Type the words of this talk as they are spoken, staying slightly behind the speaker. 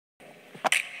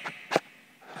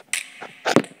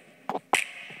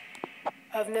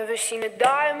I've never seen a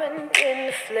diamond in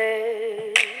the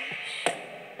flesh.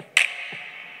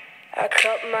 I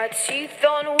cut my teeth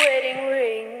on wedding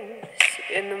rings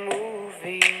in the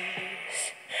movies,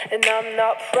 and I'm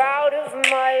not proud of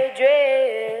my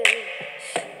address.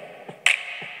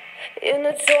 In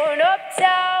a torn up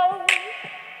town,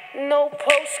 no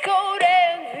postcode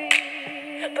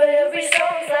envy, but every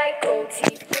song's like gold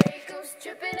teeth breakers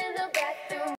dripping in the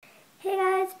bathroom. Hey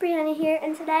guys, Brianna here,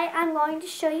 and today I'm going to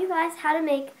show you guys how to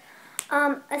make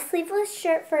a sleeveless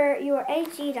shirt for your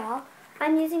AG doll.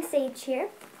 I'm using Sage here.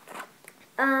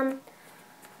 I'm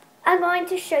going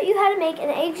to show you how to make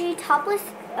an AG topless,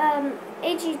 I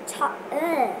can't talk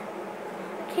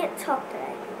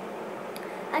today.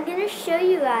 I'm going to show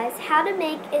you guys how to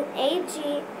make an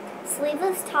AG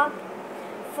sleeveless top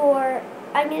for,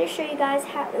 I'm going to show you guys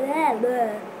how,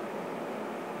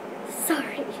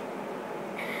 sorry.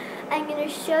 I'm going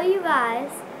to show you guys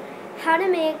how to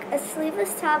make a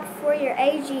sleeveless top for your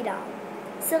AG doll.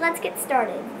 So let's get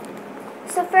started.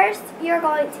 So first, you're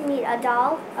going to need a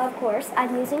doll, of course.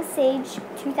 I'm using Sage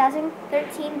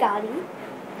 2013 Gotti.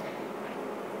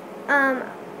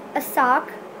 A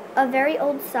sock, a very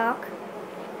old sock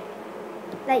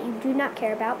that you do not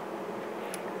care about,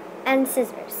 and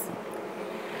scissors.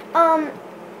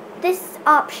 This is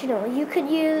optional. You could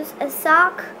use a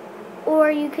sock,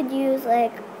 or you could use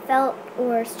like felt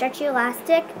or stretchy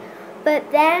elastic,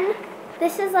 but then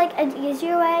this is like an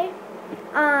easier way.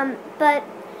 But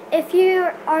if you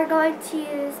are going to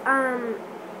use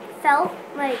felt,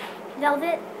 like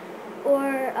velvet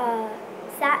or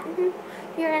satin,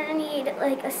 you're going to need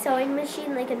like a sewing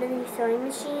machine, like a mini sewing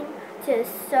machine, to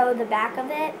sew the back of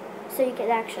it so you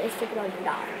can actually stick it on your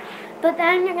doll. But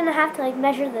then you're going to have to like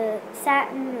measure the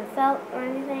satin or felt or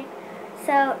anything.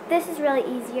 So this is really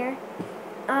easier.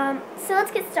 So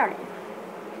let's get started.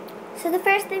 So the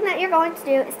first thing that you're going to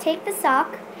do is take the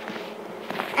sock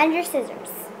and your scissors.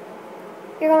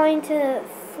 You're going to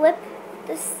flip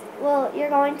this, you're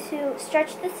going to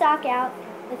stretch the sock out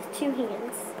with two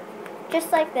hands.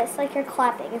 Just like this, like you're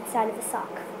clapping inside of the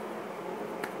sock.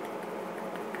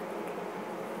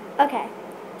 Okay,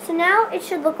 so now it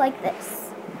should look like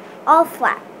this, all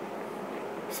flat.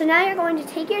 So now you're going to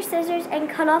take your scissors and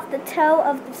cut off the toe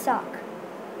of the sock.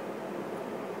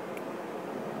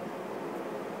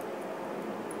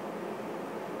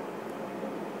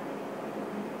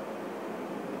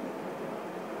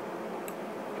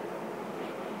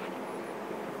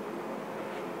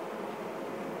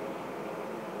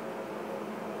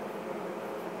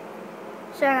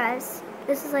 So guys,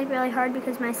 this is like really hard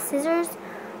because my scissors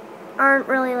aren't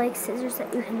really like scissors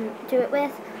that you can do it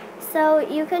with. So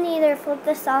you can either flip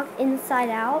the sock inside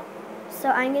out. So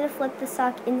I'm going to flip the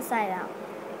sock inside out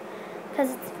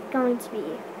because it's going to be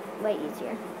way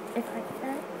easier if I do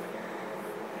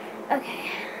that.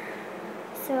 Okay,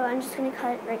 so I'm just going to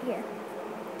cut it right here.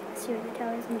 See where the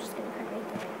toe is? I'm just going to cut it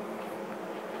right there.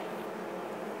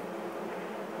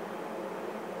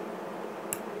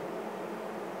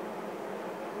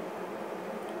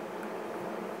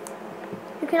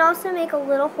 You can also make a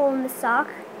little hole in the sock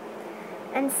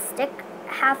and stick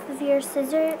half of your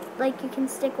scissor, like you can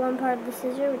stick one part of the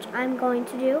scissor, which I'm going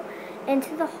to do,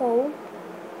 into the hole,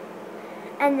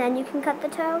 and then you can cut the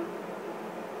toe.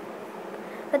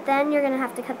 But then you're going to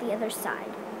have to cut the other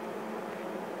side.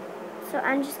 So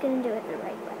I'm just going to do it the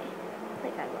right way,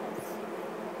 like I was.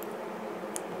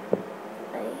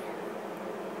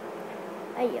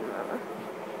 Yeah, mama.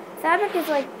 Fabric is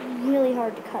like really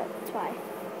hard to cut, that's why.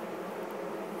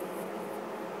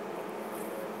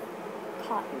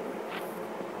 Cotton.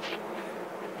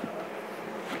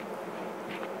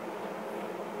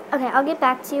 Okay, I'll get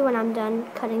back to you when I'm done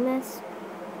cutting this.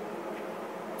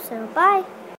 So, bye.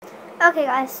 Okay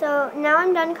guys, so now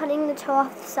I'm done cutting the toe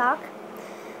off the sock,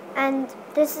 and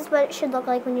this is what it should look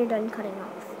like when you're done cutting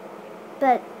off,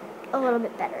 but a little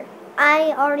bit better.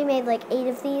 I already made like 8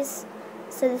 of these,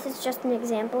 so this is just an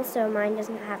example, so mine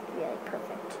doesn't have to be like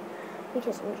perfect,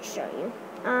 because I'm just showing you.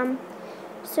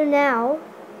 So now,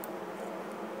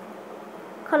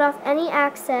 cut off any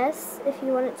excess if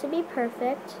you want it to be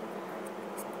perfect.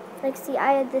 Like, see,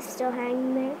 I had this still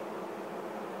hanging there.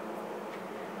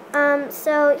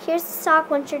 So here's the sock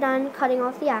once you're done cutting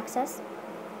off the excess.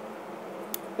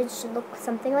 It should look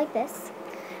something like this.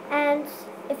 And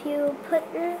if you put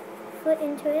your foot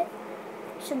into it,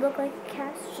 it should look like a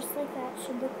cast, just like that. It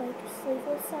should look like a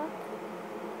sleeveless sock.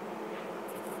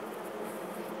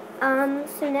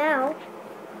 So now,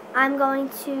 I'm going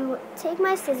to take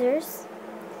my scissors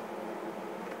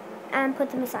and put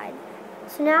them aside.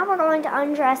 So now we're going to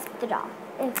undress the doll,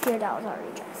 if your doll is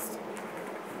already dressed.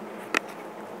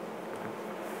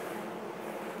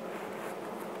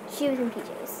 she was in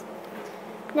PJs.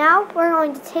 Now we're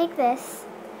going to take this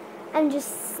and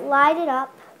just slide it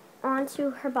up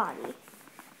onto her body.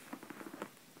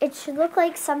 It should look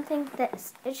like something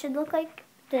this. It should look like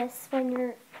this when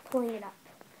you're pulling it up.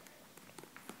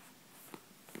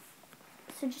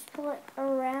 So just pull it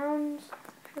around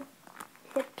her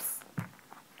hips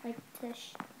like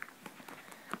this.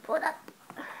 Pull it up.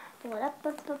 Pull it up,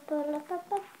 up, up, up, up,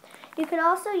 up, up. You could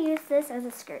also use this as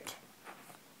a skirt,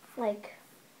 like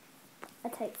a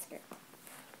tight skirt.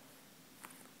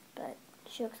 But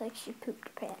she looks like she pooped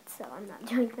her pants, so I'm not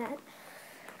doing that.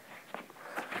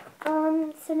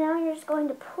 So now you're just going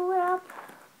to pull it up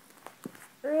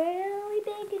really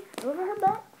big over her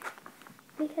butt,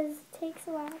 because it takes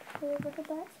a while to pull over her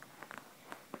butt,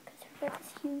 because her butt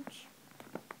is huge.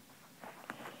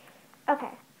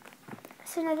 Okay,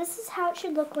 so now this is how it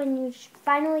should look when you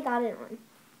finally got it on.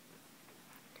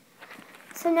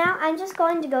 So now I'm just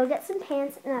going to go get some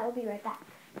pants, and I will be right back.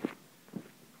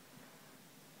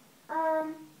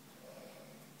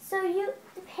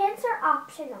 The pants are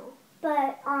optional,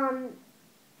 but I'm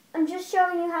just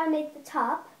showing you how to make the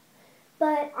top.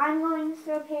 But I'm going to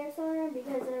throw pants on her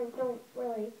because I don't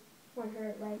really want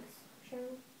her legs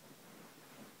shown.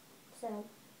 So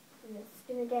I'm just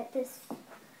gonna get this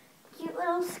cute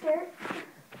little skirt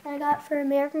that I got for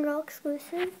American Girl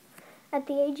exclusive at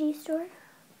the AG store.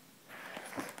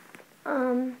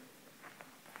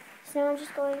 So now I'm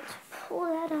just going to pull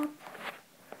that up.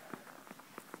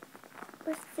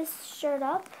 Lift this shirt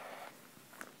up,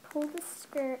 pull the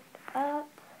skirt up,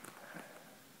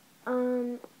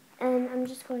 and I'm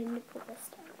just going to pull this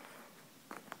down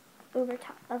over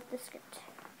top of the skirt.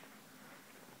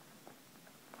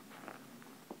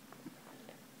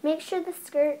 Make sure the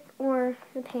skirt or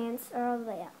the pants are all the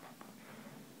way up.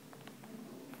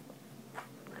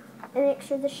 And make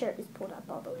sure the shirt is pulled up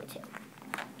all the way too.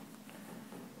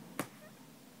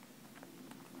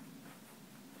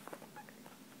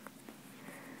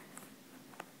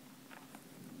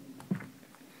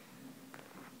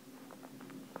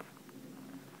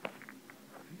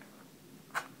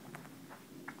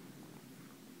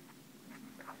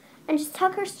 And just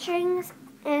tuck her strings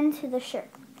into the shirt,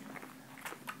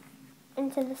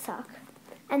 into the sock.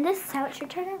 And this is how it should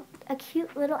turn out. A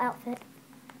cute little outfit.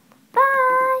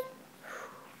 Bye!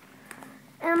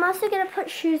 And I'm also going to put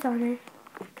shoes on her,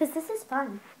 because this is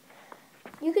fun.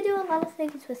 You could do a lot of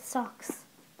things with socks.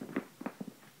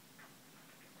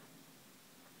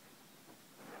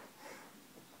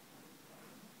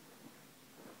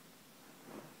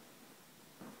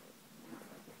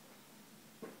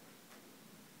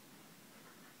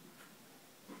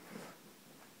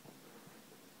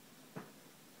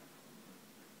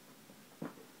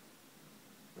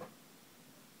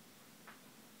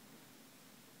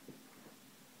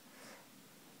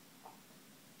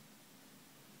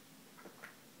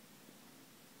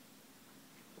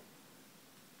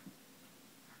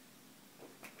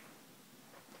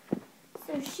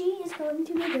 So she is going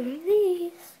to be wearing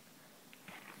these.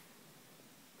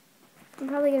 I'm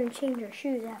probably going to change her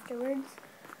shoes afterwards.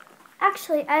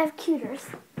 Actually, I have cuters.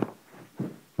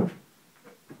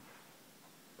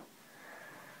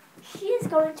 She is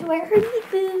going to wear her knee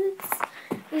boots,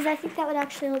 because I think that would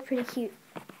actually look pretty cute.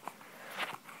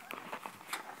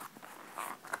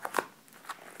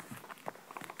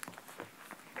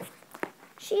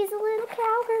 She's a little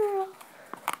cowgirl.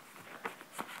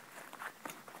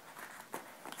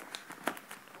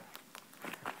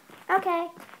 Okay,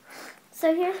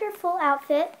 so here's her full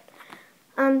outfit.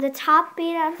 The top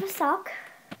made out of a sock,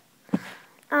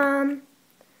 the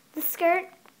skirt,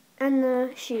 and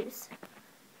the shoes.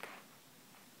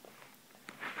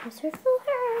 That's her full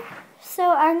hair.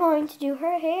 So I'm going to do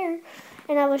her hair,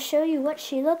 and I will show you what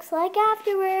she looks like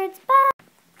afterwards.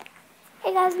 Bye!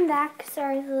 Hey guys, I'm back.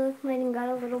 Sorry the lighting got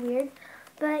a little weird,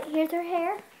 but here's her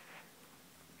hair.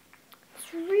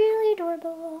 It's really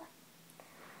adorable.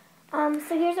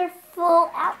 So here's our full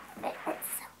outfit. It's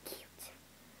so cute.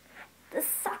 The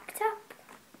sock top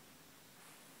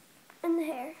and the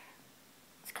hair.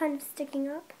 It's kind of sticking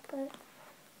up, but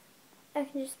I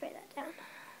can just spray that down.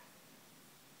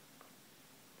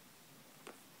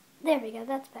 There we go,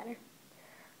 that's better.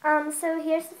 So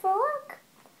here's the full look.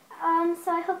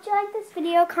 So I hope you liked this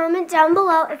video. Comment down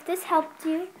below if this helped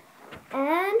you.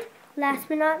 And last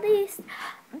but not least,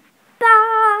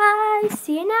 bye!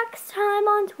 See you next time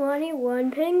on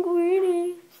 21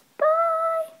 Penguinies. Bye!